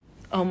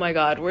Oh my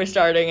god, we're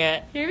starting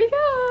it. Here we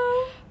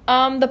go.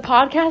 The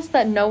podcast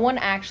that no one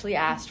actually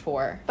asked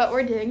for. But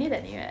we're doing it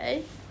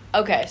anyway.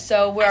 Okay,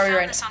 so where are we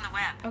right this on the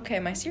web. Okay,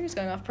 my Siri's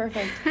going off.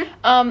 Perfect.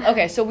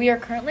 Okay, so we are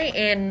currently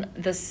in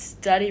the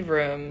study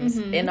rooms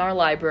in our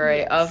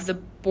library of the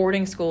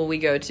boarding school we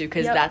go to,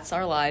 because that's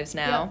our lives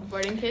now. Yep,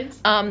 boarding kids.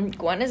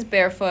 Gwen is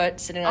barefoot,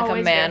 sitting like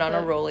Always a man barefoot.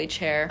 on a rolly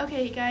chair.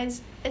 Okay,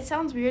 guys, it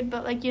sounds weird,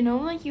 but, like, you know,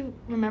 like, you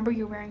remember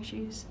you're wearing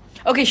shoes.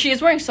 Okay, she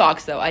is wearing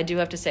socks, though. I do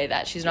have to say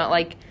that. She's not,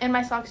 like... And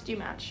my socks do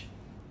match.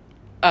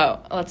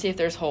 Oh, let's see if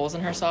there's holes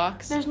in her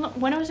socks. There's no...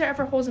 When was there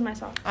ever holes in my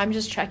socks? I'm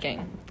just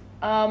checking.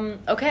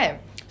 Okay.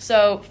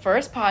 So,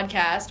 first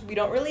podcast. We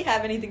don't really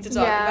have anything to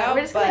talk about.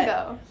 We're just gonna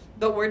go.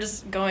 But we're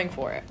just going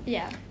for it.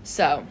 Yeah.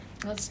 So,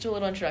 let's do a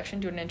little introduction.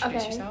 Do you want to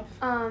introduce yourself?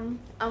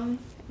 I'm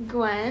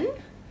Gwen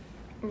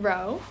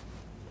Rowe,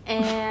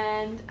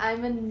 and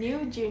I'm a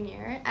new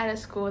junior at a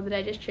school that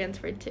I just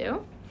transferred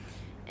to.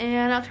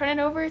 And I'll turn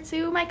it over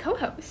to my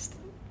co-host.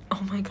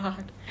 Oh my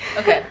god.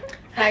 Okay.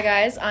 Hi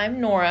guys,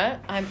 I'm Nora.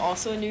 I'm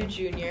also a new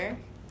junior.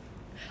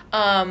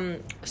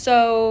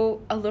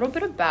 So a little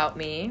bit about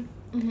me.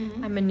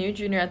 Mm-hmm. I'm a new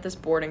junior at this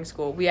boarding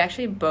school. We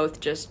actually both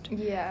just...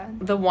 Yeah.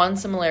 The one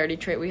similarity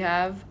trait we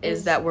have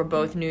is that we're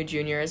both new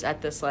juniors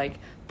at this, like,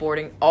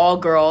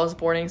 all-girls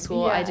boarding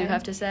school, I do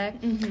have to say.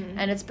 Mm-hmm.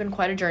 And it's been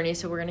quite a journey,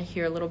 so we're going to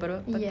hear a little bit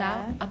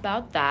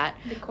about that.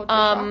 The culture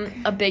shock.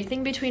 A big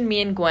thing between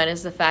me and Gwen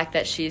is the fact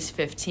that she's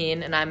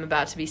 15 and I'm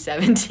about to be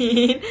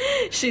 17.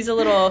 She's a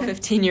little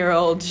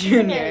 15-year-old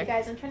junior. Okay,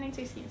 guys, I'm turning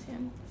 16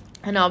 soon.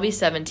 And I'll be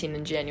 17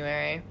 in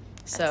January.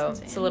 So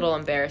it's a little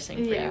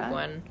embarrassing for you,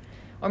 Gwen.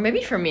 Or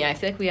maybe for me. I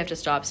feel like we have to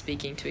stop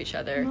speaking to each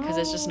other because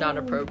it's just not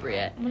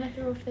appropriate. I'm gonna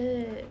throw a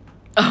fit.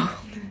 Oh,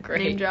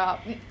 great. Name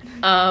drop.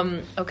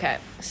 Okay.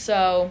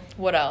 So,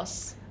 what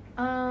else?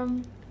 What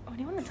do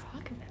you want to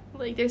talk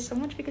about? Like, there's so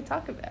much we could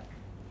talk about.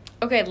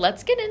 Okay,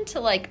 let's get into,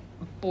 like,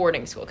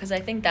 boarding school, because I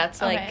think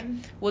that's, like,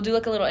 we'll do,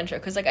 like, a little intro,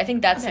 because, like, I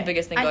think that's the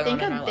biggest thing going on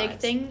in our lives. I think a big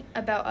thing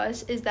about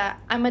us is that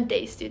I'm a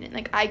day student.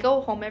 Like, I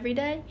go home every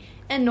day,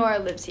 and Nora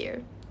lives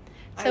here.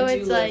 So I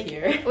do it's live like,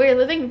 here. we're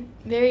living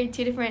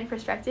two different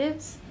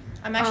perspectives.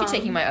 I'm actually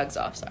taking my Uggs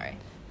off, sorry.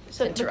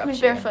 So interrupt I'm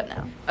you. barefoot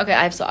now. Okay,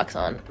 I have socks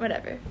on.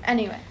 Whatever.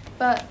 Anyway,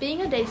 but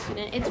being a day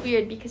student, it's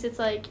weird because it's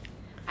like,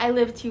 I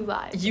live two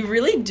lives. You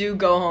really do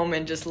go home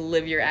and just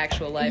live your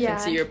actual life and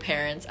see your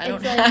parents. I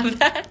don't have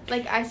that.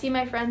 Like, I see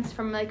my friends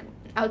from, like,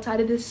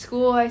 outside of this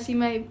school. I see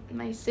my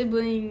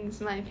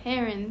siblings, my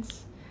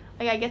parents.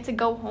 Like, I get to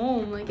go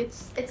home. Like,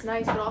 it's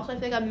nice, but also I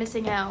feel like I'm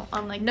missing out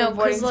on, like, the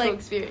boarding school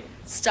experience.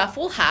 Stuff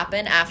will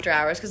happen after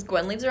hours, because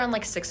Gwen leaves around,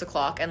 like, 6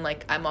 o'clock, and,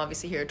 like, I'm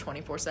obviously here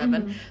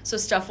 24/7, so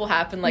stuff will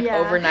happen, like,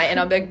 overnight, and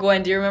I'll be like,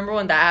 Gwen, do you remember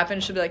when that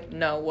happened? She'll be like,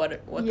 no, what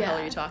the hell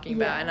are you talking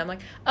about? And I'm like,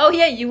 oh,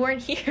 yeah, you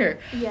weren't here.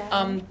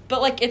 Yeah.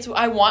 But, like,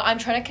 I'm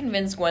trying to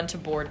convince Gwen to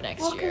board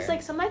next year. Well, because,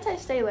 like, some nights I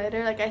stay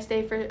later. Like, I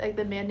stay for, like,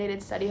 the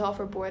mandated study hall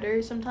for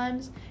boarders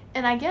sometimes,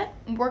 and I get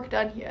work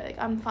done here. Like,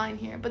 I'm fine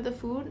here, but the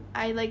food,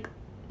 I, like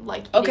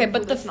okay,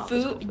 but the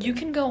food, you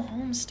can go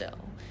home still.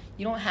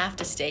 You don't have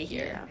to stay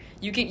here.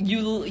 You can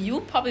you'll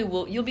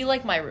be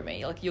like my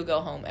roommate. Like, you'll go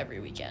home every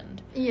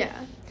weekend. Yeah.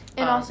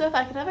 And also, if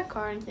I could have a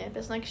car on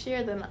campus next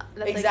year, then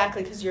that's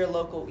exactly, because you're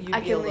local.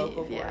 You'd be a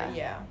local boy.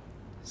 Yeah.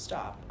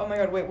 Stop. Oh my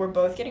god, wait, we're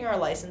both getting our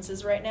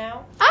licenses right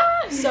now.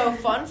 So,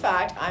 fun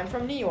fact, I'm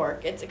from New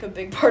York. It's, like, a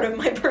big part of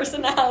my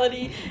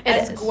personality,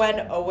 as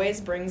Gwen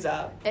always brings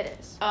up. It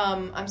is.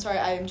 I'm sorry,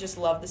 I just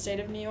love the state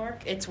of New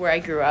York. It's where I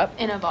grew up.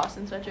 In a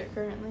Boston sweatshirt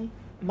currently.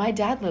 My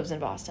dad lives in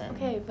Boston.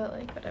 Okay, but,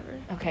 like, whatever.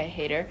 Okay,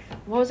 hater.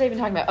 What was I even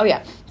talking about? Oh,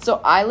 yeah.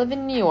 So, I live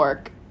in New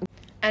York.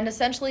 And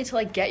essentially, to,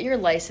 like, get your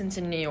license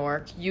in New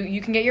York,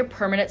 you can get your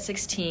permit at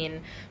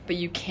 16, but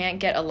you can't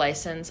get a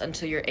license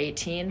until you're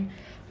 18.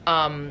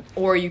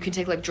 Or you can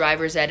take, like,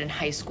 driver's ed in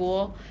high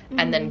school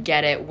and then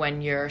get it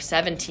when you're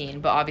 17.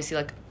 But obviously,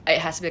 like, it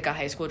has to be, like, a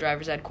high school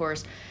driver's ed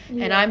course.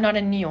 Yeah. And I'm not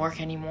in New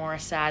York anymore,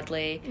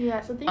 sadly.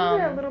 Yeah, so things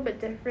are a little bit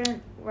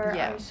different where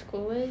our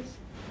school is.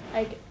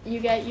 Like,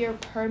 you can get your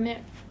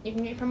permit the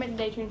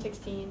day you turn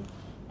 16.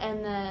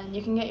 And then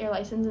you can get your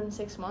license in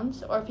 6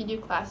 months. Or if you do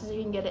classes,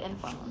 you can get it in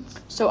 4 months.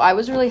 So I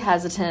was really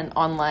hesitant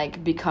on,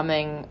 like,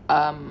 becoming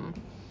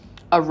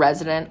a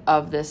resident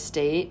of this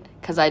state,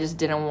 because I just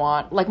didn't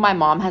want, like, my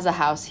mom has a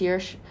house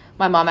here.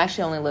 My mom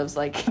actually only lives,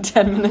 like,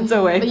 10 minutes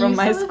away from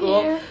my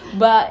school. Here.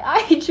 But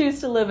I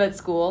choose to live at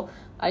school.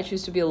 I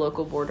choose to be a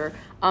local boarder.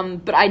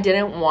 But I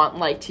didn't want,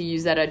 like, to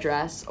use that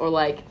address or,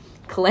 like,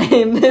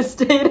 claim this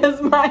state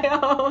as my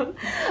own.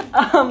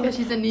 Because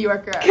she's a New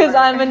Yorker at heart. Because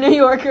I'm a New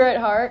Yorker at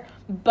heart.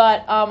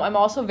 But I'm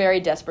also very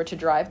desperate to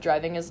drive.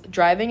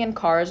 Driving and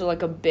cars are,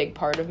 like, a big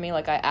part of me.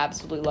 Like, I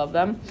absolutely love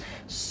them.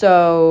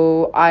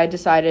 So I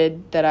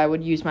decided that I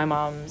would use my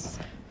mom's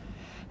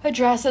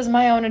address as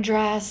my own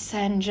address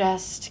and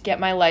just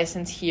get my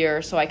license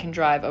here so I can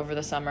drive over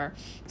the summer.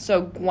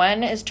 So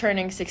Gwen is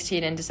turning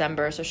 16 in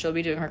December, so she'll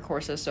be doing her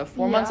courses. So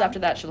 4 months after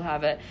that, she'll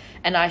have it.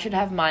 And I should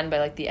have mine by,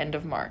 like, the end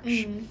of March.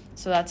 Mm-hmm.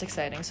 So that's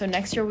exciting. So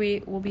next year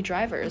we will be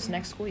drivers,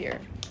 next school year.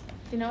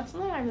 You know, it's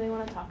something I really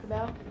want to talk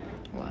about.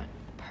 What?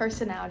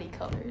 personality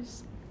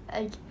colors.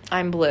 Like,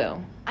 I'm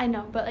blue. I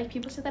know, but, like,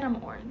 people say that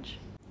I'm orange.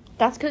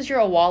 That's because your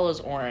Awala's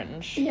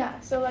orange. Yeah,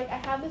 so, like, I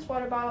have this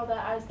water bottle that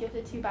I was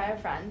gifted to by a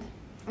friend,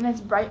 and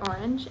it's bright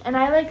orange, and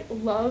I, like,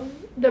 love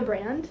the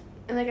brand,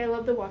 and, like, I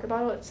love the water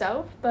bottle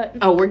itself, but...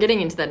 Oh, we're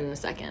getting into that in a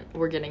second.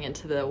 We're getting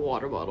into the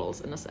water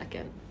bottles in a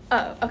second.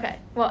 Oh, okay.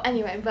 Well,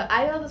 anyway, but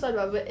I love this water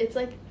bottle, but it's,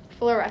 like,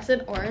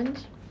 fluorescent orange.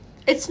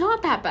 It's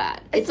not that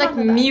bad. It's like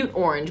that mute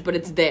orange, but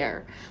it's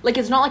there. Like,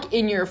 it's not like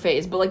in your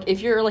face, but like if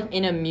you're like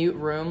in a mute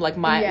room, like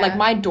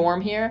my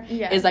dorm here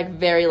is like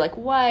very like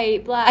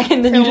white, black,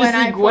 and then you just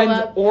see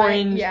Gwen's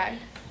orange.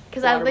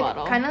 Because I like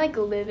kind of like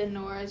live in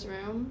Nora's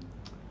room.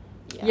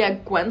 Yeah,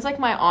 Gwen's like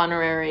my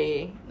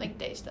honorary like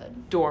day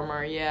stud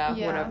dormer,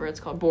 whatever it's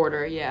called,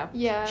 boarder,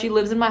 yeah. She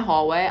lives in my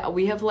hallway.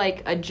 We have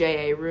like a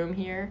JA room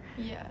here,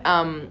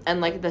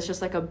 and like that's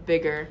just like a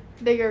bigger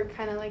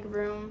kind of like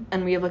room,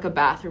 and we have like a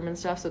bathroom and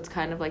stuff, so it's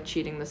kind of like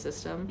cheating the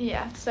system.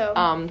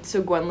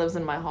 So Gwen lives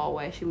in my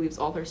hallway. She leaves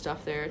all her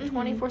stuff there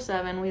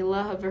 24/7. We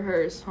love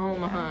her so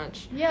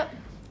much. Yep,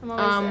 I'm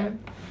always there.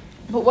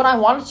 But what I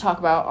wanted to talk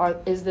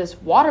about is this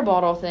water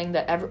bottle thing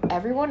that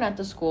everyone at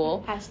the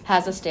school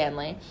has a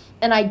Stanley.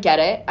 And I get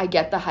it. I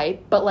get the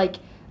hype. But, like,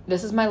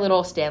 this is my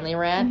little Stanley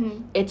rant.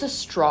 Mm-hmm. It's a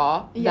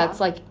straw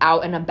that's, like,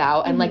 out and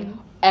about. And, like,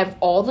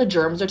 all the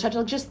germs are touching.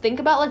 Like, just think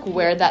about, like,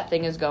 where that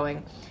thing is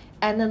going.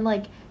 And then,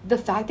 like, the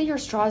fact that your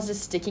straw is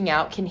just sticking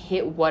out can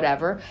hit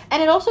whatever.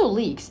 And it also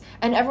leaks.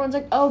 And everyone's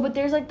like, oh, but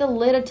there's, like, the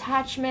lid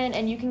attachment.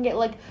 And you can get,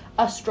 like,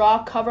 a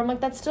straw cover. I'm like,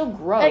 that's still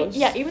gross.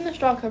 Like, even the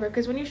straw cover.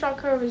 Because when your straw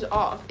cover is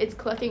off, it's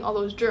collecting all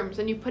those germs.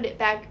 And you put it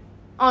back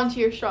onto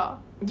your straw.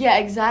 Yeah,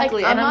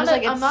 exactly. Like, and I'm just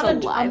like,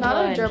 I'm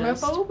not a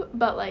germaphobe,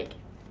 but, like,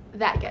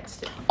 that gets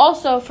to me.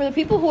 Also, for the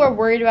people who are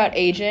worried about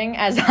aging,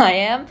 as I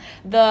am,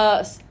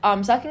 the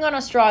sucking on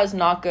a straw is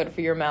not good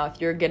for your mouth.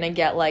 You're gonna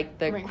get, like,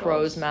 the wrinkles,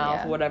 crow's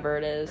mouth, whatever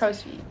it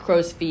is.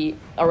 Crow's feet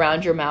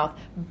around your mouth.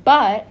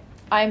 But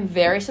I'm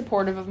very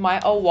supportive of my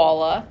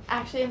Awala.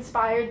 Actually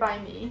inspired by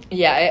me.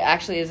 Yeah, it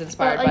actually is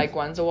inspired by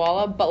Gwen's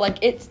Awala. But,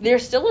 like,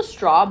 there's still a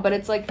straw, but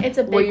it's, like, it's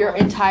a big where your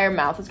one. entire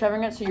mouth is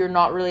covering it, so you're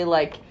not really,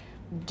 like,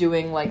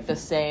 doing, like, the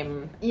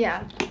same...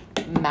 Yeah.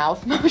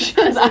 Mouth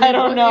motions. I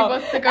don't know. We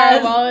both took our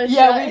Awala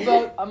shut. We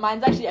both.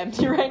 Mine's actually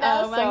empty right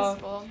now. Mine's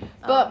full.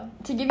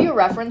 But to give you a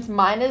reference,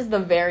 mine is the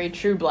very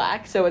true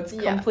black, so it's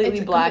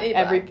completely black.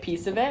 Every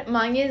piece of it.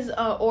 Mine is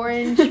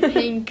orange,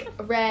 pink,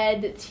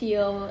 red,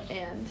 teal,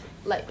 and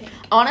light pink.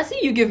 Honestly,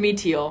 you give me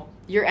teal.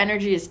 Your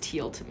energy is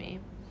teal to me.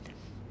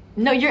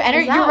 No, your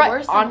energy. Is that you're right.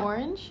 Worse than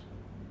orange?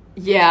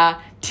 Yeah,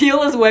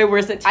 teal is way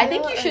worse than. I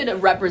think you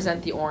should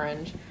represent the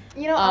orange.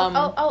 You know,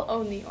 I'll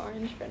own the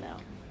orange for now.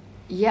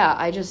 Yeah,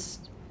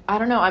 I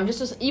don't know. I'm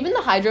just even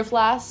the hydro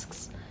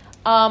flasks.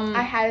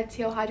 I had a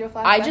teal hydro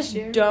flask last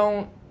year.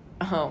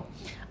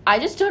 I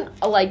just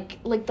don't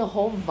like the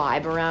whole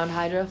vibe around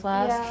hydro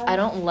flasks. Yeah. I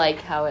don't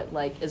like how it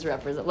like is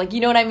represented. Like, you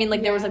know what I mean?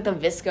 Like there was like the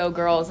Visco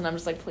girls, and I'm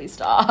just like, please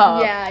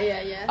stop.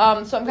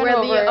 Yeah. So I'm kind of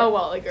over. We're the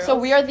Awala girls. So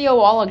we are the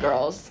Awala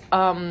girls.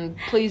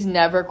 Please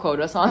never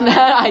quote us on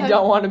that. I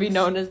don't want to be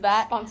known as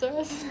that. Sponsor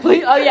us.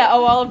 Please. Oh yeah,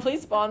 Awala,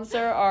 please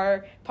sponsor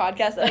our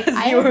podcast.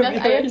 I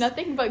have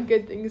nothing but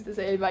good things to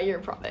say about your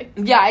product.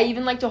 Yeah, I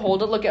even like to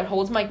hold it. Look, it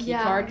holds my key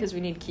card because we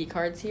need key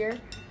cards here.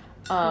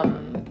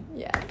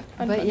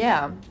 But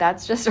yeah,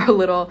 that's just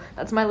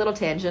that's my little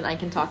tangent. I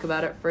can talk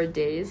about it for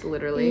days,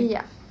 literally.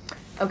 Yeah.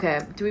 Okay,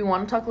 do we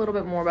want to talk a little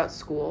bit more about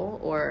school,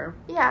 or?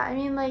 Yeah, I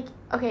mean, like,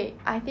 okay,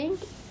 I think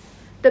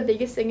the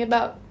biggest thing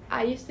about,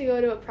 I used to go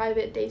to a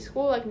private day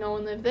school, like, no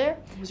one lived there.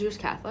 Was yours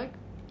Catholic?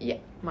 Yeah.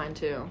 Mine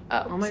too.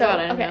 Oh my god,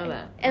 I didn't know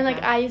that. And,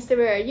 like, I used to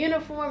wear a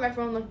uniform,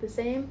 everyone looked the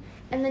same,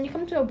 and then you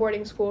come to a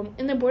boarding school,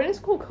 and the boarding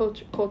school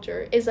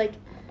culture is, like,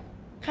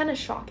 kind of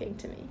shocking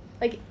to me.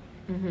 Like,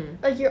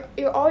 like,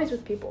 you're always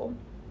with people.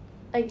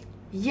 Like,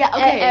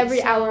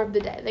 every hour of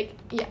the day.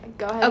 Like,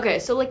 go ahead. Okay,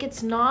 so, like,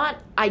 it's not,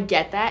 I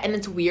get that, and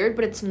it's weird,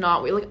 but it's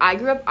not weird.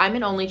 Like, I'm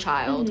an only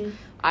child. Mm-hmm.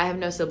 I have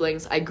no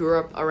siblings. I grew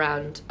up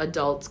around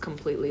adults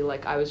completely.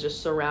 Like, I was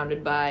just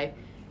surrounded by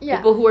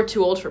people who are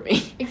too old for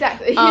me.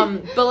 Exactly.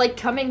 But, like,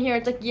 coming here,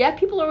 it's like,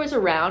 people are always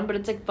around, but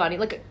it's, like, funny.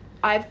 Like,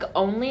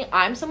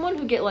 I'm someone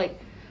who get, like,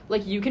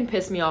 you can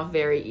piss me off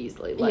very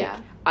easily. Like,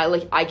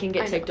 I can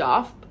get ticked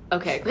off.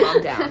 Okay,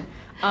 calm down.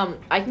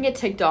 I can get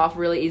ticked off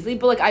really easily,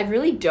 but, like, I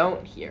really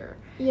don't here.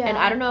 Yeah. And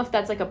I don't know if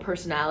that's, like, a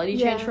personality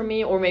change for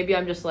me, or maybe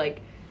I'm just,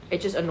 like,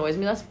 it just annoys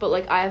me less. But,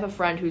 like, I have a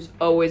friend who's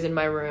always in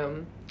my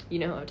room. You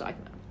know who I'm talking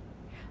about.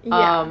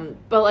 Yeah.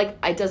 But, like,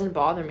 it doesn't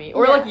bother me.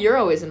 Or, like, you're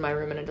always in my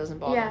room and it doesn't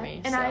bother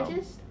me. And I'm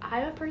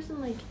a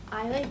person, like,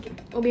 I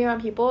will be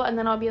around people, and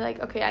then I'll be like,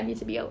 okay, I need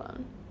to be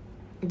alone.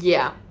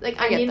 Yeah. Like,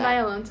 I need my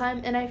alone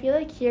time. And I feel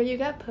like here you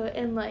get put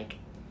in, like,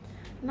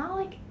 not,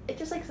 like, it's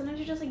just, like, sometimes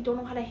you just, like, don't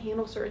know how to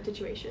handle certain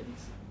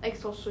situations. Like,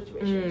 social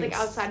situations. Like,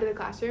 outside of the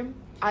classroom.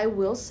 I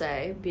will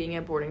say, being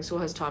at boarding school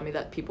has taught me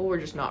that people were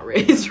just not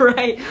raised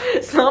right.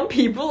 Some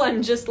people,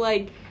 I'm just,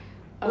 like,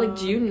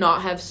 do you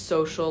not have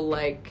social,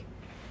 like,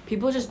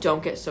 people just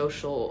don't get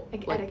social,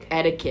 like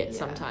etiquette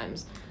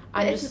sometimes.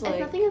 I'm just, like... It's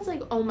nothing that's,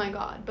 like, oh, my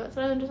God. But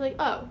sometimes I'm just, like,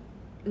 oh.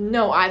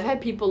 No, I've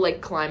had people,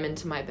 like, climb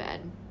into my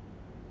bed.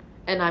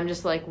 And I'm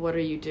just like, what are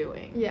you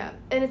doing? Yeah.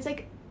 And it's,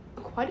 like,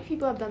 quite a few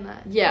people have done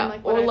that. Yeah.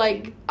 Like, or,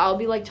 like, I'll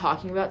be, like,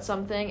 talking about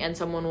something, and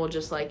someone will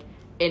just, like,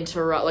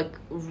 interrupt,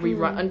 like,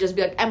 rerun, and just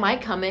be like, am I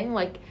coming?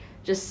 Like,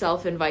 just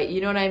self-invite.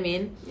 You know what I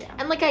mean? Yeah.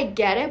 And, like, I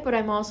get it, but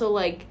I'm also,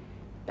 like...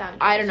 Boundaries.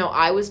 I don't know.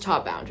 I was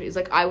taught boundaries.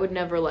 Like, I would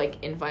never,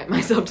 like, invite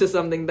myself to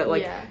something that,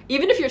 like... Yeah.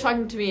 Even if you're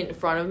talking to me in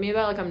front of me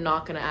about, like, I'm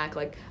not gonna act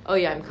like, oh,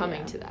 yeah, I'm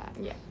coming to that.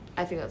 Yeah.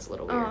 I think that's a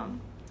little weird.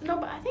 No,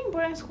 but I think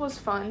boarding school is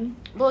fun.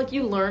 Well, like,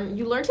 you learn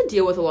to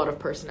deal with a lot of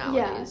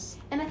personalities.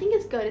 Yeah. And I think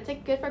it's good. It's,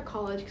 like, good for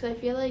college, because I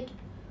feel like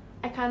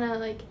I kind of,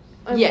 like...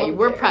 Yeah,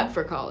 we're prepped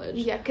for college.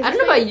 Yeah, I don't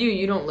know about you.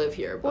 You don't live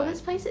here, but... Well,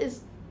 this place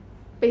is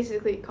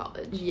basically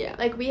college. Yeah.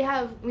 Like, we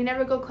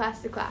never go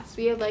class to class.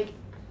 We have, like,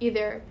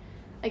 either...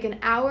 like an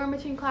hour in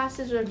between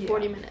classes or like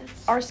 40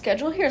 minutes. Our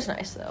schedule here is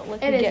nice though.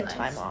 Like we get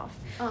time off.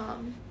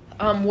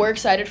 We're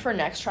excited for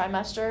next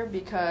trimester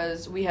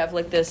because we have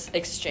like this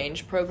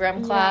exchange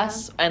program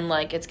class and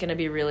like it's gonna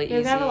be really easy.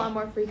 We're gonna have a lot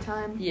more free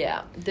time.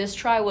 Yeah. This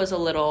was it's a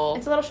little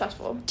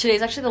stressful.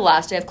 Today's actually the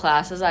last day of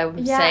classes.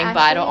 I'm saying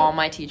bye to all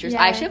my teachers.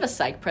 I actually have a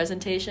psych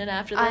presentation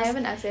after this. I have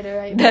an essay to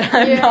write that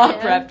I'm not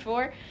prepped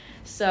for.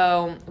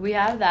 So we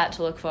have that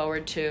to look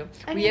forward to.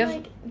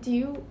 Do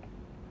you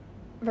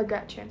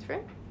regret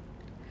transferring?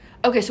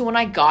 Okay, so when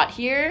I got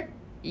here,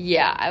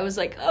 yeah, I was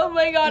like, oh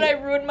my god, I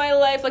ruined my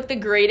life. Like, the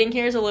grading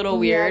here is a little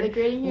weird. Yeah, the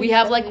grading here we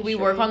have, like, we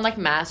work on, like,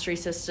 mastery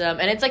system,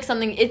 and it's, like,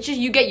 something, it's just,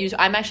 you get used,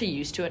 I'm actually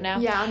used to it now.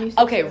 Yeah, I'm used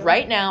to it. Okay,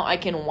 right now, I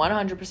can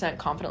 100%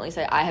 confidently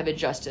say I have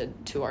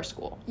adjusted to our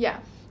school. Yeah.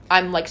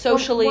 I'm, like,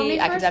 socially, when we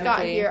academically. First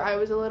got here, I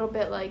was a little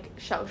bit, like,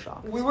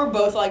 shell-shocked. We were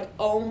both like,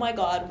 oh my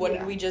god, what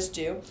did we just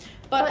do?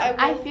 But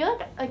I feel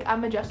like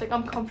I'm adjusted, like,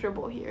 I'm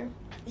comfortable here.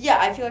 Yeah,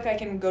 I feel like I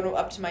can go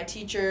up to my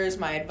teachers,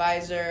 my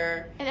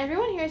advisor. And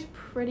everyone here is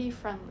pretty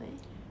friendly.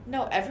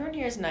 No, everyone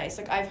here is nice.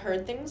 Like, I've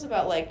heard things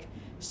about, like,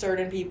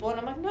 certain people, and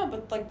I'm like, no,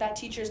 but, like, that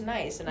teacher's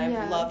nice, and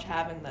I've loved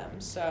having them,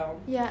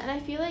 so. Yeah, and I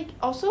feel like,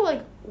 also,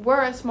 like,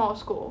 we're a small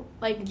school.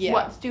 Like,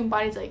 what, student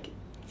body's, like...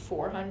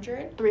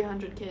 400?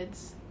 300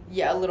 kids.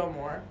 Yeah, a little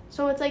more.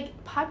 So it's,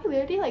 like,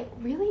 popularity, like,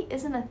 really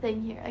isn't a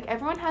thing here. Like,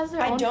 everyone has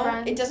their own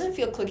friends. It doesn't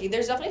feel cliquey.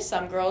 There's definitely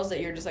some girls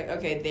that you're just like,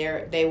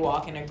 okay, they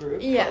walk in a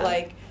group. Yeah. But,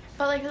 like,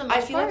 for the most I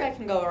feel part, like I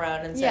can go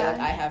around and say, like,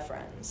 I have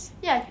friends.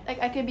 Yeah,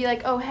 like, I could be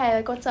like, oh, hey,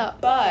 like, what's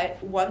up?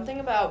 But one thing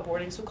about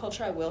boarding school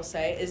culture I will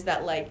say is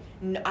that, like,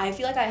 I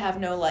feel like I have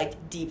no,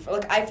 like, deep...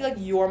 Like, I feel like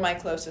you're my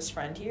closest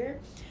friend here.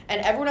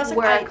 And everyone else, like,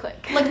 we're a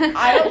clique. Like,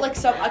 I don't,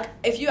 like,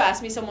 if you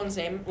ask me someone's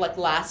name, like,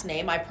 last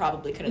name, I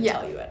probably couldn't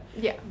tell you it.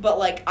 Yeah. But,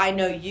 like, I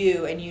know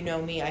you and you know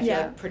me, I feel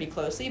like, pretty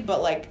closely.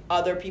 But, like,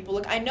 other people,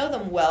 like, I know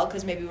them well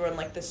because maybe we're on,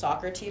 like, the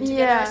soccer team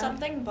together or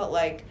something. But,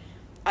 like...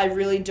 I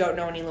really don't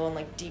know anyone,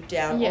 like, deep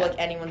down or, like,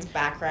 anyone's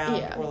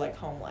background or, like,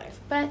 home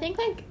life. But I think,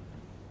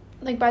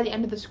 like, by the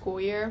end of the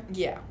school year,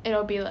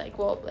 it'll be, like,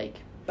 well, like...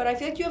 But I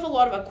feel like you have a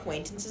lot of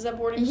acquaintances at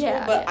boarding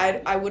school, but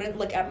I wouldn't,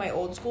 like, at my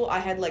old school, I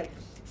had, like,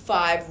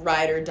 5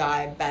 ride or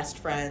die best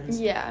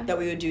friends that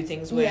we would do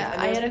things with. Yeah, and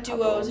there was, I had like,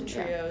 duos and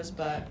trios,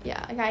 but...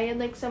 Yeah, like, I had,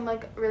 like, some,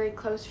 like, really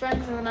close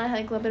friends, and then I had,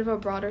 like, a little bit of a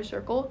broader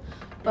circle.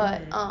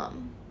 But,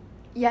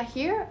 yeah,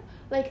 here...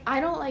 Like,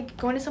 I don't, like,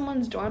 going to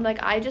someone's dorm.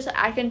 Like, I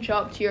can show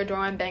up to your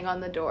dorm and bang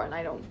on the door, and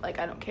I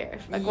don't care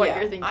if, like, what you're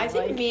thinking. I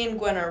think me and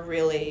Gwen are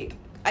really...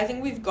 I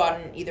think we've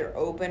gotten either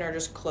open or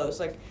just close.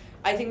 Like,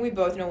 I think we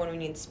both know when we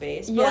need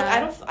space. But,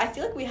 like, I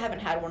feel like we haven't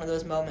had one of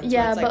those moments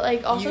where it's, like, but,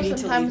 like, also you need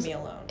sometimes to leave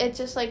me alone. It's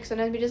just, like,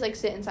 sometimes we just, like,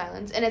 sit in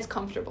silence, and it's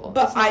comfortable.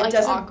 But it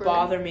doesn't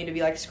bother me to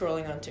be, like,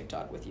 scrolling on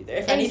TikTok with you there.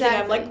 If anything,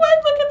 I'm like, Gwen,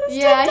 look at this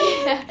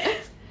TikTok! Yeah.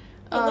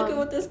 But look at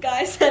what this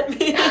guy sent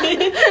me. Nora,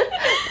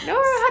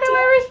 how do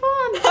I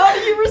respond? How do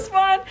you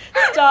respond?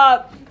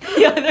 Stop.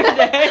 The other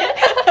day.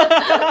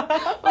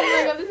 Oh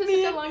my god, this is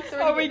such a long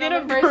story. Are we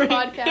gonna first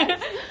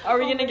podcast? Are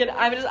we gonna get?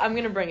 I'm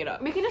gonna bring it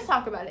up. We can just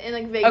talk about it in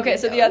like vague. Okay,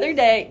 so the other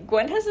day,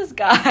 Gwen has this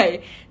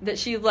guy that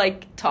she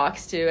like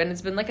talks to, and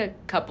it's been like a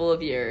couple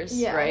of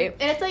years, right?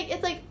 And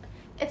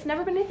it's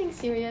never been anything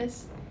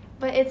serious,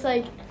 but it's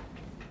like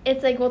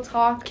we'll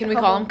talk. Can we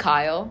call him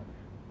Kyle?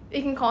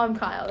 You can call him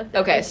Kyle.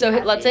 Okay, so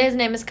let's say his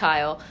name is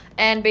Kyle,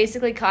 and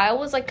basically Kyle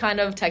was like kind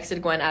of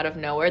texted Gwen out of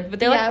nowhere, but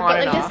they're like on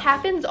and off. This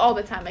happens all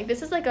the time. Like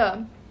this is like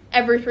a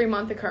every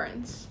 3-month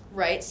occurrence.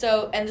 Right.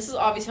 So, and this is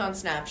obviously on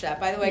Snapchat.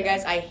 By the way,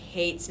 guys, I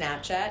hate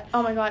Snapchat.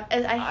 Oh my god,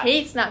 I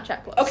hate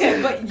Snapchat Plus.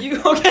 Okay, but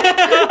you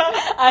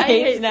I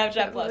hate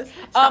Snapchat Plus.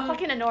 Stop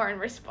fucking Nora and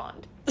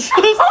respond.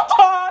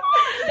 Stop.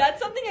 That's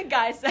something a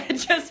guy said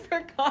just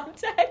for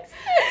context.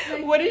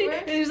 Like, what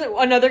did he was like?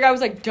 Another guy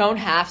was like, "Don't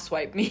half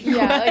swipe me."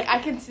 Yeah, like I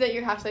can see that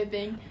you're half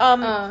swiping.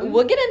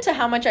 We'll get into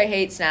how much I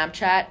hate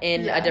Snapchat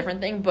in a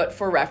different thing, but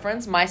for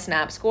reference, my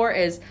Snap score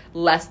is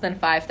less than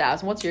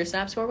 5,000. What's your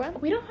Snap score, Gwen?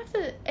 We don't have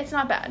to. It's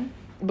not bad.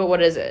 But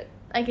what is it?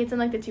 Like it's in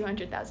like the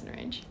 200,000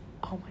 range.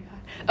 Oh my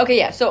god. Okay,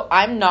 yeah. So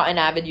I'm not an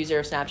avid user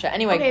of Snapchat.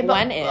 Anyway,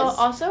 Gwen is.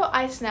 Also,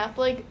 I snap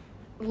like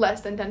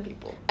less than 10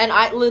 people. And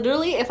I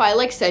literally, if I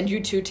like send you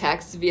 2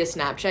 texts via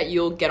Snapchat,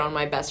 you'll get on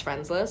my best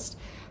friends list.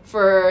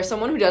 for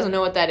someone who doesn't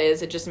know what that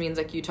is, it just means,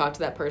 like, you talk to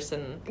that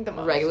person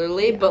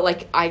regularly. Yeah. But,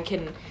 like, I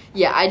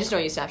just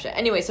don't use Snapchat.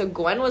 Anyway, so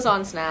Gwen was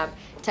on Snap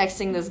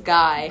texting this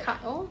guy.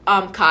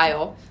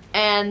 Kyle.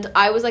 And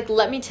I was like,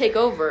 let me take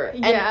over.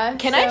 And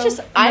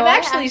I'm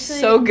actually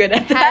so good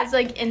at that. Has,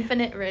 like,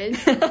 infinite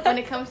riz when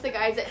it comes to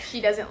guys that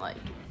she doesn't like.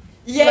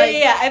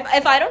 Yeah.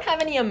 If I don't have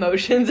any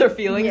emotions or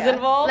feelings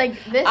involved, like,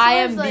 I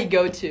am the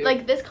go-to.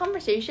 Like, this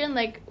conversation,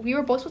 like, we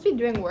were both supposed to be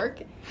doing work.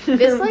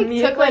 This, like,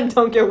 took, like...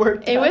 don't get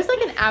work done. It was,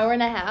 like, an hour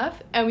and a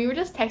half, and we were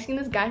just texting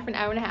this guy for an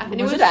hour and a half.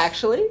 And was it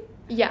actually?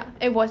 Yeah,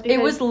 it was. Because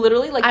it was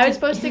literally, like... I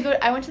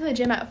went to the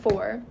gym at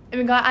 4, and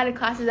we got out of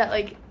classes at,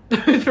 like...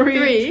 3. So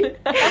it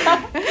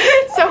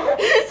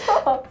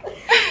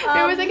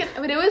was like,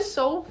 but it was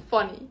so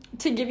funny.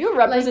 To give you a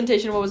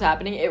representation of what was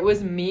happening, it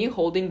was me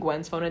holding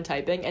Gwen's phone and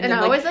typing, and then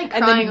I was like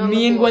crying, and then on me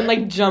the and floor. Gwen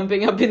like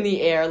jumping up in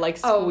the air, like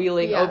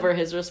squealing over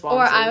his responses.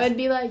 Or I would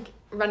be like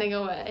running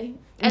away.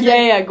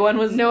 And Gwen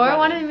was. Nora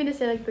wanted me to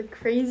say like the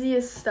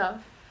craziest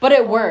stuff. But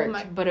it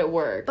worked. But it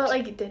worked. But,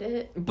 like, did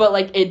it? But,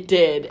 like, it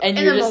did. And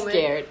you were just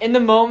scared. In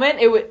the moment,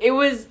 it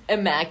was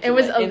immaculate. It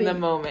was elite. In the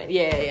moment.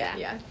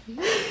 Yeah.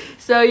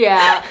 So,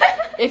 yeah.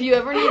 If you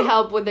ever need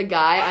help with a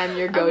guy, I'm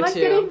your go-to. I'm not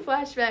getting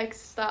flashbacks.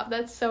 Stop.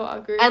 That's so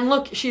awkward. And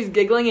look, she's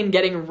giggling and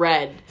getting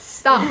red.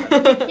 Stop.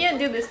 You can't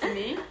do this to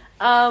me.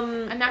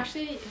 I'm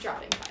actually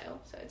dropping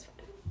Kyle, so it's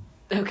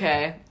fine.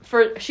 Okay.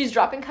 She's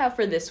dropping Kyle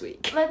for this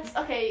week. Run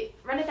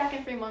it back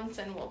in 3 months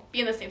and we'll be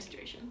in the same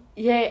situation.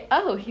 Yay.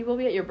 Oh, he will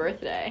be at your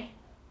birthday.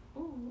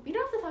 Ooh, we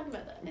don't have to talk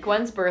about that.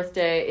 Gwen's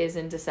birthday is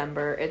in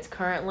December. It's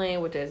currently,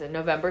 what day is it?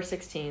 November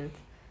 16th.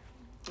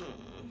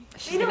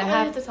 She's gonna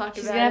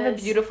have a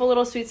beautiful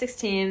little sweet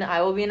 16.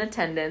 I will be in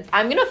attendance.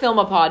 I'm gonna film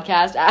a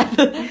podcast at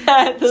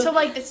the So,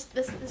 like, this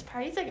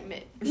party's, like,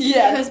 mid.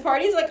 Yeah, this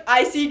party's, like,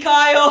 I see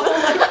Kyle.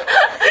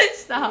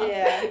 Stop.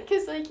 Yeah.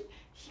 Because, like,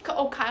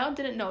 Kyle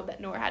didn't know that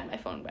Nora had my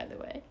phone, by the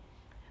way.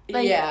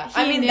 Like, yeah.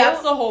 I mean,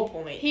 that's the whole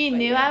point. He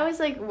knew I was,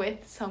 like,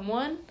 with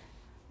someone,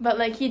 but,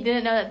 like, he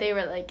didn't know that they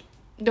were, like,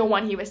 the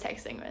one he was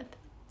texting with.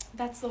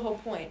 That's the whole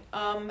point.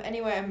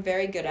 Anyway, I'm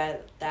very good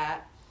at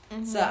that.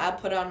 Mm-hmm. So I'll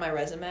put it on my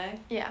resume.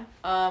 Yeah.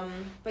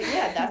 But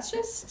yeah, that's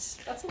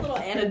a little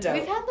anecdote.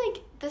 We've had,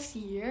 like, this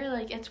year,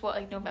 like, it's what,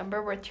 like,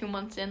 November, we're 2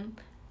 months in,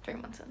 3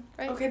 months in,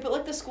 right? Okay, but,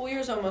 like, the school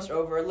year's almost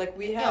over. Like,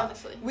 we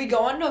go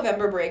on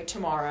November break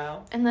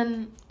tomorrow. And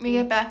then we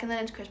get back, and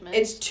then it's Christmas.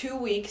 It's 2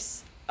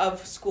 weeks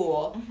of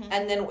school,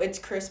 and then it's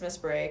Christmas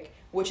break,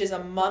 which is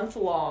a month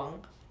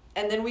long.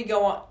 And then we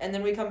go on, and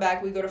then we come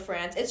back, we go to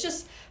France. It's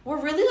just,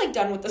 we're really, like,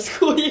 done with the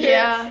school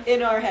year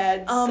in our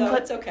heads, so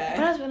it's okay.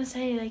 But I was going to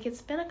say, like,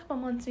 it's been a couple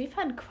months. We've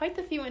had quite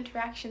a few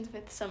interactions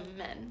with some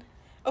men.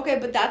 Okay,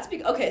 but that's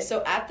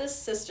so at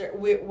this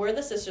we're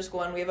the sister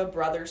school, and we have a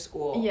brother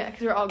school. Yeah,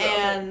 because we're all girls.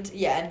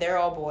 And they're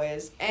all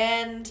boys.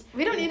 And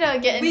we don't need to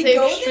get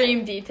into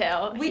extreme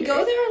detail. We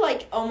go there,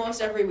 like, almost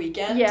every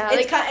weekend. Yeah,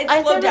 it's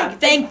slowed down.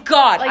 Thank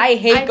God. Like, I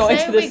hate going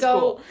to this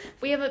school.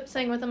 We have a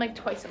thing with them, like,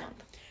 twice a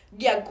month.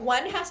 Yeah,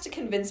 Gwen has to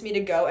convince me to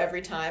go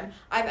every time.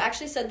 I've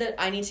actually said that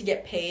I need to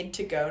get paid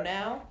to go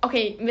now.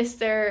 Okay,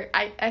 mister,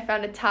 I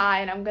found a tie,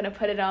 and I'm going to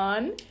put it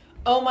on.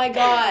 Oh my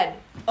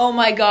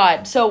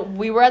god. So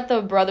we were at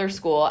the brother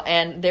school,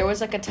 and there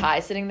was, like, a tie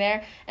sitting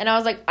there, and I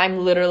was like,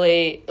 I'm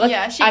literally... Like,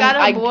 yeah, she got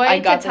a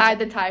boy to tie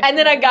the tie. And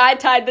then a guy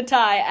tied the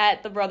tie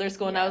at the brother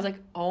school, and I was like,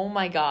 oh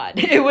my god.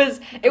 It was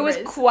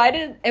quite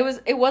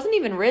it wasn't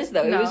even Riz,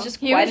 though. No, it was just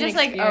quite an experience. He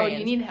was just like, oh,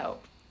 you need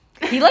help.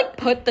 He, like,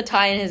 put the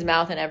tie in his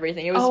mouth and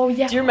everything. It was. Oh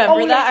yeah. Do you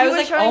remember that? I was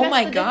like, oh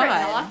my god.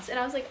 Knots, and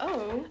I was like,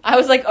 oh. I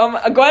was like, oh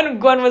my.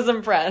 Gwen was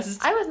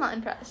impressed. I was not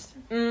impressed.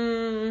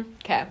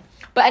 Okay.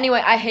 But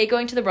anyway, I hate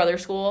going to the brother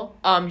school.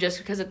 Just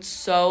because it's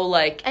so,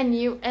 like. And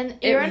you're in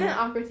an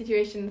awkward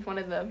situation with one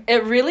of them.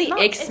 It really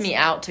icks me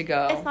out to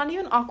go. It's not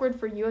even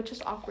awkward for you. It's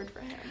just awkward for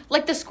him.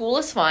 Like, the school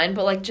is fine,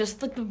 but, like,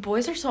 just, like, the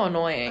boys are so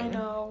annoying. I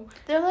know.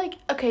 They're like,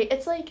 okay,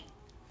 it's like.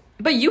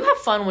 But you have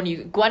fun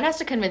Gwen has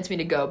to convince me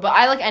to go, but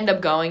I, like, end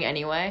up going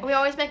anyway. We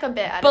always make a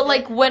bit out of it. But,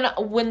 like,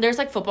 when there's,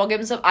 like, football games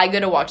and stuff, I go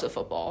to watch the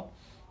football.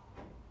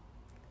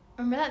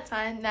 Remember that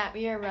time that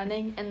we were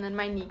running and then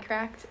my knee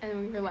cracked and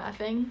we were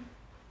laughing?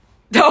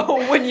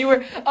 Oh, when you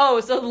were...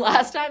 Oh, so the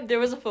last time there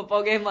was a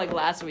football game, like,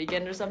 last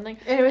weekend or something.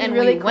 It was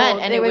really cold.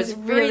 Went, and it was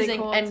freezing.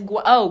 Really and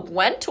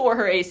Gwen tore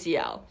her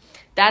ACL.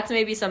 That's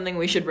maybe something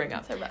we should bring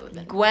up. That's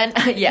irrelevant.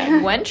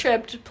 Gwen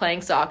tripped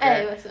playing soccer.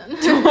 Hey, listen.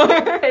 Tore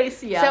her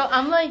ACL. So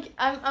I'm like,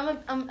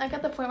 I'm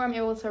at the point where I'm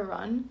able to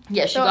run.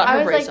 Yeah, she got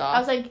her brace off. I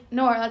was like,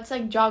 Nora, let's,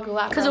 like, jog a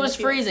lap. Because it was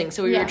freezing,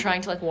 so we were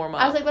trying to, like, warm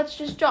up. I was like, let's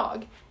just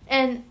jog.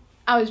 And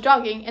I was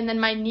jogging, and then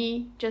my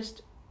knee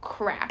just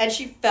cracked. And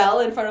she fell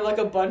in front of, like,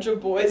 a bunch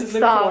of boys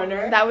in the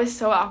corner. That was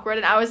so awkward,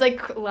 and I was,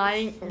 like,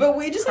 lying. But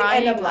we just, like,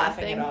 ended up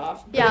laughing it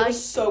off. But it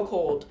was so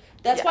cold.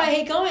 That's why I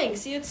hate going.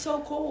 See, it's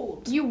so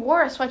cold. You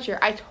wore a sweatshirt.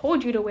 I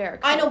told you to wear a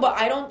coat. I know, but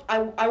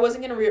I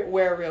wasn't going to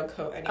wear a real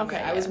coat anyway. Okay,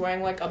 I was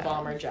wearing, like, a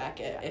bomber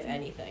jacket, if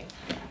anything.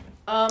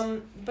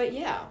 But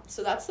yeah,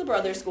 so that's the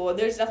brother school.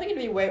 There's definitely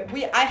gonna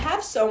be I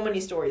have so many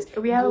stories.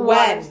 We have a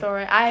lot of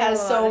stories. I have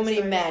so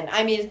many men.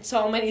 I mean,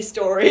 so many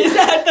stories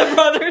at the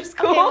brother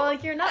school. Okay, well,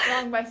 like, you're not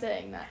wrong by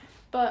saying that.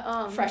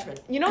 But, freshman.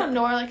 You know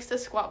Nora likes to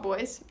squat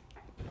boys?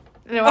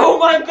 Oh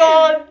my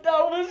god,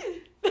 that was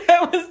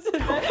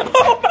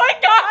oh my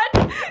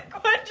god!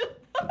 Gwen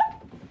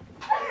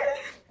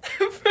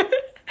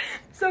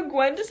so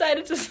Gwen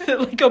decided to sit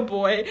like a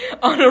boy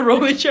on a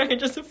roller chair and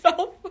just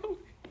fell forward.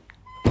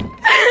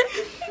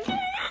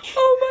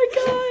 Oh my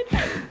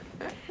god.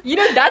 You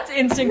know, that's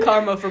instant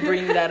karma for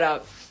bringing that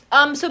up.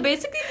 So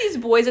basically these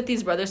boys at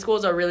these brother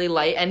schools are really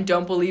light and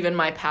don't believe in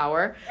my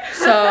power.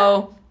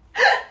 So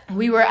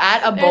we were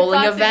at a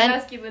bowling event.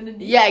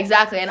 Masculinity. Yeah,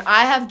 exactly. And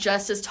I have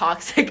just as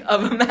toxic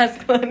of a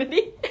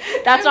masculinity.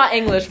 That's not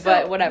English,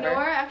 but whatever.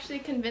 Nora actually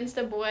convinced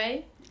a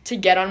boy to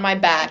get on my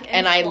back,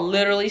 and I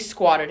literally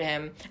squatted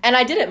him. And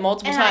I did it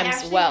multiple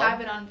times as well. I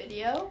actually have it on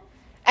video.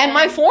 And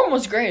my form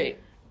was great.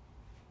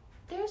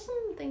 There's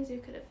some things you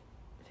could have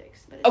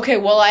fixed. But okay,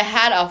 well, I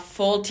had a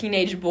full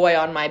teenage boy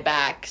on my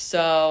back,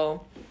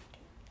 so...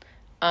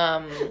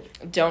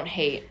 don't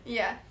hate.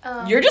 Yeah.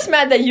 You're just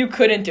mad that you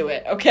couldn't do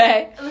it,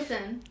 okay?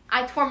 Listen,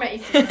 I tore my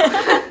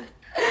ACL.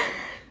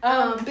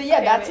 But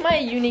yeah, that's my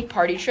unique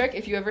party trick.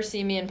 If you ever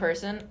see me in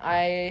person,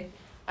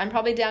 I'm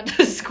probably down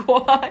to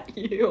squat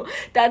you.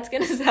 That's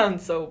gonna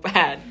sound so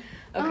bad.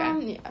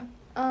 Okay.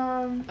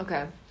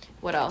 Okay.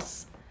 What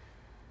else?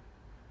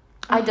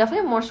 I definitely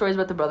have more stories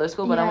about the brother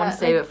school, but I want to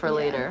save it for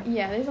later.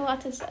 Yeah, there's a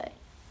lot to say.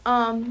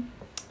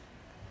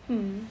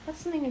 What's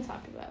something to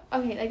talk about?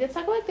 Okay, like, let's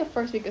talk about, like, the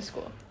first week of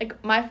school.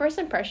 Like, my first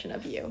impression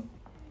of you.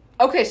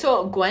 Okay,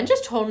 so Gwen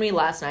just told me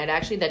last night,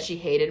 actually, that she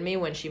hated me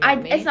when she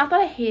met me. It's not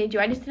that I hated you.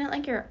 I just didn't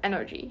like your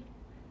energy.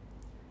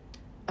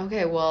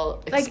 Okay,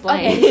 well,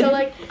 explain. Like, okay, so,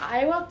 like,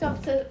 I walked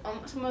up to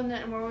someone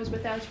that Nora was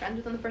with that I was friends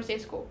with on the first day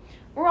of school.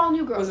 We're all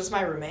new girls. Was this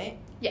my roommate?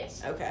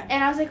 Yes. Okay.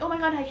 And I was like, oh, my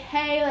God, like,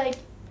 hey, like,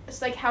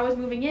 it's, like, how was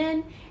moving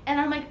in? And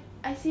I'm like,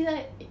 I see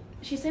that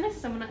she's sitting next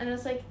to someone, and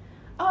it's like,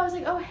 I was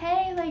like, oh,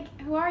 hey,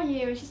 like, who are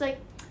you? And she's like,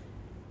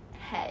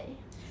 hey.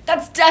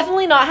 That's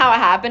definitely not how it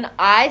happened.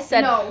 I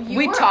said, no, you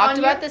we were talked on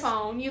about your this.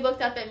 Phone. You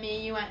looked up at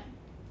me. You went,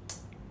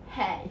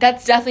 hey.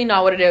 That's definitely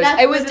not what it is.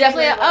 It was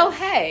definitely oh,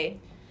 hey.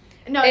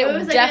 No, it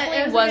was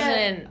definitely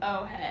wasn't.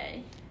 Oh,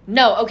 hey.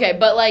 No, okay,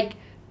 but like,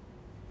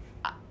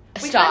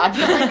 stop.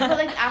 But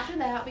like after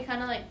that, we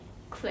kind of like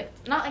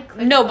clicked. Not like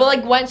clicked. No, but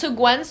like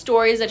Gwen's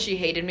story is that she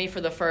hated me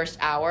for the first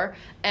hour,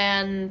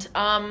 and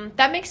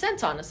that makes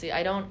sense. Honestly,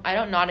 I don't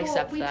not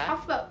accept that. We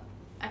talked about.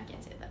 I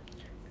can't say that.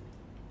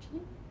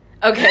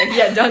 Okay,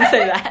 yeah, don't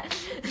say that.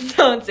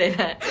 Don't say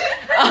that.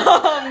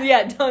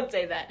 Yeah, don't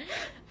say that.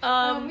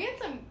 We had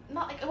some.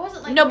 Not like it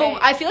wasn't like. No, but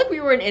I feel like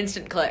we were an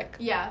instant click.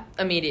 Yeah.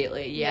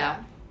 Immediately,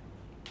 yeah.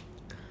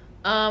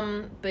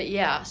 But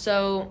yeah,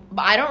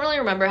 but I don't really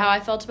remember how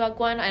I felt about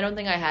Gwen. I don't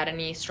think I had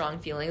any strong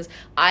feelings.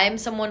 I'm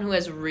someone who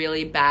has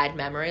really bad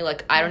memory.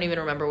 Like, I don't even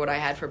remember what I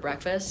had for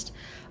breakfast.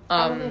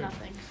 Probably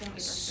nothing.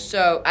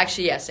 So,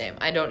 actually, yeah, same.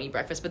 I don't eat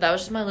breakfast, but that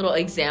was just my little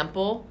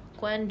example,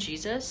 Gwen.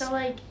 Jesus. So,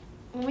 like,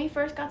 when we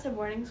first got to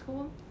boarding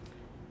school,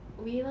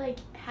 we, like,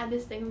 had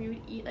this thing where we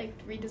would eat, like,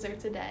 3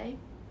 desserts a day.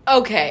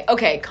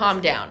 Okay,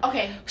 calm down.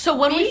 Okay. So,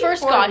 when we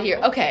first got here,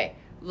 okay,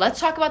 let's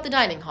talk about the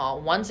dining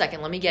hall. 1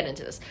 second, let me get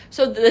into this.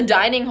 So, the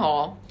dining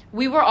hall,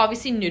 we were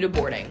obviously new to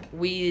boarding.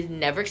 We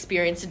never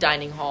experienced a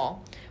dining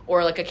hall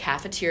or, like, a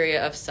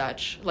cafeteria of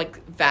such,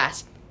 like,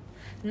 vast.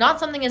 Not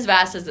something as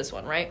vast as this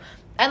one, right?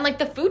 And, like,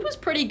 the food was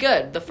pretty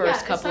good the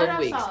first couple of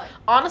weeks. Solid.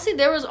 Honestly,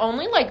 there was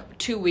only, like,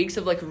 2 weeks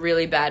of, like,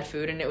 really bad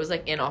food, and it was,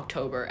 like, in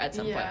October at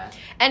some point.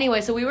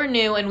 Anyway, so we were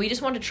new, and we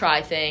just wanted to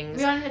try things.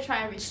 We wanted to try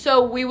everything.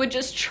 So we would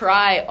just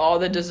try all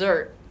the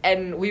dessert,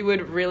 and we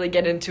would really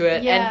get into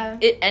it. Yeah.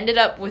 And it ended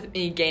up with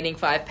me gaining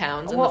 5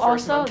 pounds in the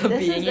first month of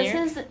being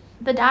here. This is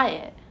the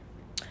diet.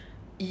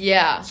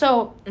 Yeah.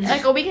 So,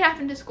 like, a week and a half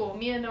into school,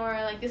 me and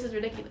Nora, like, this is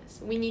ridiculous.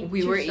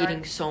 We were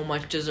eating so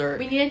much dessert.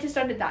 We needed to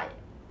start a diet.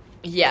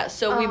 Yeah,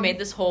 so we made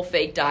this whole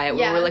fake diet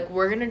where we're like,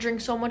 we're going to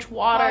drink so much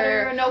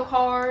water. No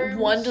carbs.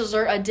 1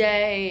 dessert a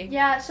day.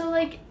 Yeah, so,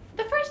 like,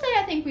 the first day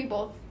I think we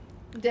both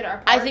did our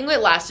part. I think it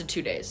lasted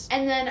 2 days.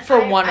 And then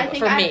for me. I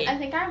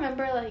think I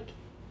remember, like,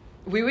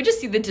 we would just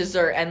see the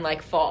dessert and,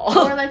 like, fall.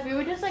 Or, like, we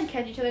would just, like,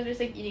 catch each other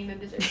just, like, eating the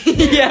dessert.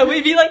 Yeah,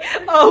 we'd be like,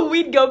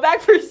 we'd go back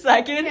for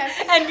seconds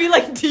and be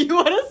like, do you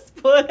want to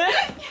split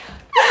it?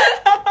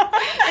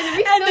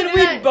 and then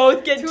we'd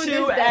both get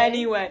 2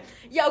 anyway.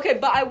 Yeah, okay,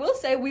 but I will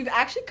say we've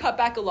actually cut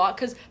back a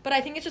lot, but I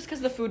think it's just because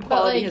the food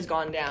quality has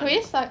gone down. Can we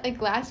just thought, like,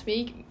 last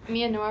week,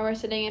 me and Nora were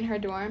sitting in her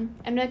dorm,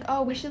 and like,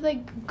 we should,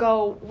 like,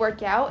 go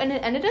work out, and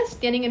it ended up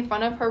standing in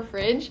front of her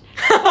fridge.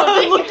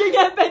 Looking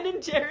at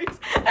Ben & Jerry's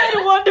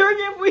and wondering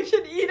if we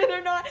should eat it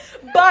or not.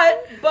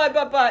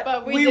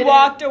 But we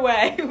walked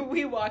away.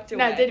 We walked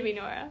away. Now, did we,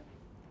 Nora?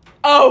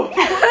 Oh.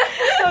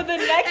 So the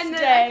next and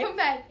then day. I come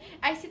back.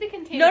 I see the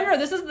container. No,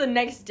 this is the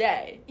next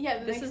day.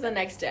 Yeah, this is the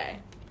next day.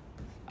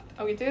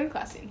 Okay, to go to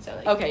class soon. So,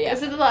 like, okay, yeah.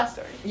 This is the last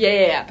story.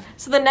 Yeah.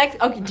 So the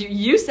next, okay,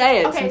 you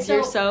say it since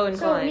you're so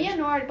inclined. So me and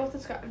Nora both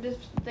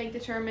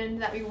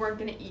determined that we weren't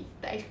gonna eat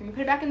the ice cream. We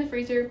put it back in the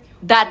freezer.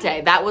 That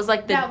day, that was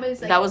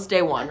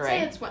day one, let's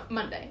right? say it's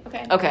Monday.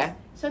 Okay. Okay.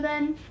 So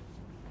then,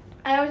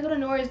 I always go to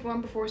Nora's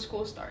dorm before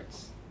school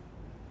starts.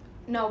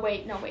 No,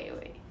 wait. No.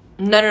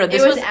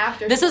 This was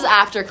after. This is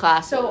after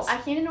classes. So I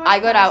came to Nora's. I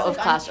got out of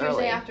class on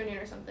Tuesday early. afternoon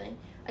or something.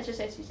 I should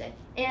say Tuesday.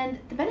 And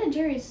the Ben and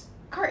Jerry's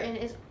carton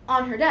is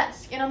on her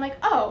desk, and I'm like,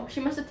 oh, she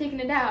must have taken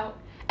it out.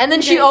 And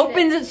then she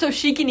opens it so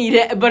she can eat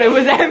it, but it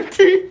was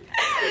empty.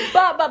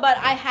 but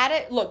I had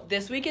it. Look,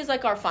 this week is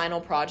like our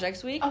final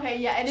projects week. Okay,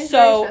 yeah, it is.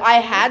 So I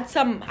had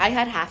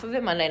half of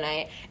it Monday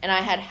night, and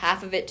I had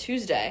half of it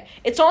Tuesday.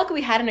 It's not like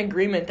we had an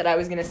agreement that I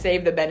was gonna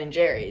save the Ben and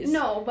Jerry's.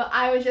 No, but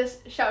I was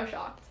just shell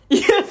shocked.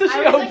 Yeah, so she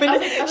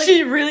opened it.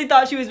 She really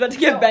thought she was about to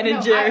get Ben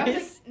and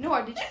Jerry's.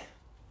 Nora, did you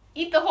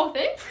eat the whole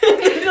thing?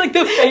 Like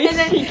the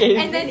face she gave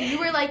me. And then you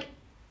were like,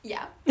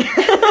 yeah.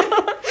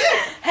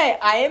 Hey,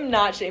 I am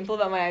not shameful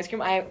about my ice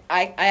cream. I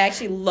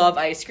actually love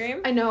ice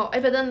cream. I know,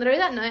 but then literally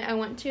that night I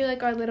went to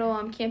like our little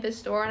campus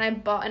store and I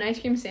bought an ice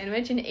cream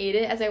sandwich and ate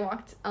it as I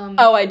walked.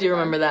 Oh, I do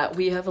remember that.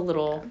 We have a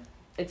little.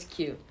 It's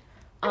cute.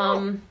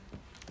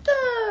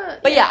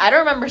 But yeah, I don't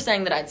remember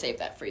saying that I'd save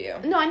that for you.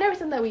 No, I never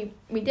said that we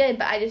did,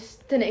 but I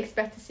just didn't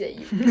expect to see that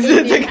you.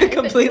 It's like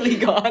completely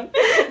gone,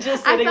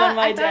 just sitting on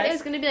my desk. I thought it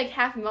was gonna be like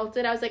half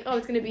melted. I was like, oh,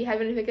 it's gonna be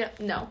having to pick it up.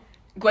 No.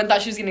 Gwen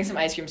thought she was getting some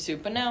ice cream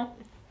soup, but no.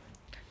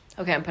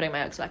 Okay, I'm putting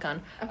my Oaks back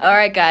on. Okay. All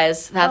right,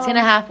 guys, that's gonna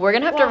happen. We're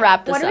gonna have to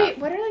wrap this up.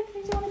 What are like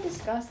things you want to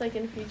discuss, like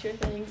in future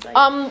things? Like,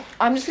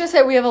 I'm just gonna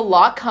say we have a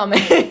lot coming.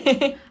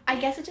 I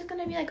guess it's just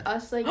gonna be like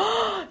us, like.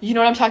 You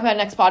know what I'm talking about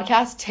next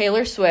podcast?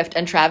 Taylor Swift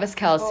and Travis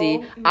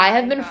Kelce. I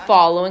have been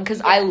following because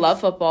I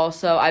love football,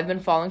 so I've been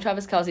following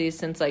Travis Kelce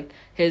since like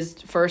his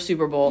first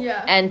Super Bowl.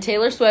 Yeah. And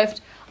Taylor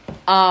Swift.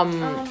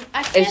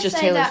 It's just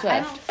Taylor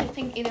Swift. I don't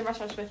think either of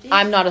us are Swifties.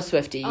 I'm not a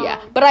Swiftie,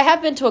 but I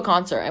have been to a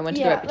concert. I went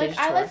to the Reputation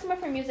tour. I like some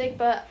of her music,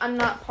 but I'm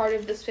not part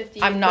of the Swiftie.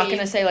 I'm not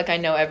gonna say like I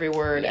know every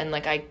word and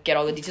like I get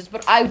all the details,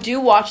 but I do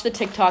watch the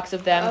TikToks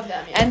of them,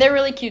 and they're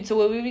really cute.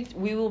 So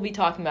we will be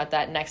talking about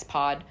that next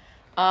pod.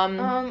 And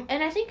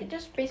I think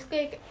just basically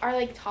like, our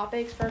like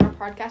topics for our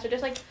podcast are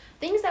just like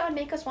things that would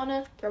make us want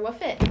to throw a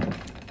fit.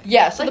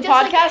 Yeah. So like, the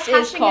podcast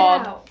is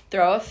called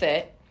Throw a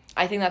Fit.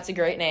 I think that's a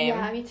great name.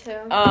 Yeah, me too.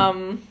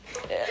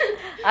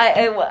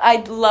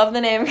 I love the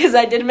name because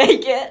I did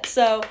make it.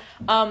 So,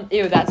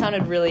 ew, that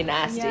sounded really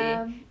nasty.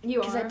 Yeah,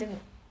 you are. Because I didn't.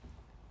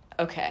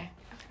 Okay.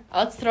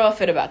 Let's throw a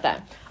fit about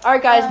that. All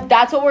right, guys,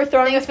 that's what we're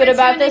throwing a fit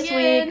about this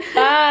week.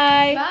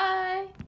 Bye. Bye.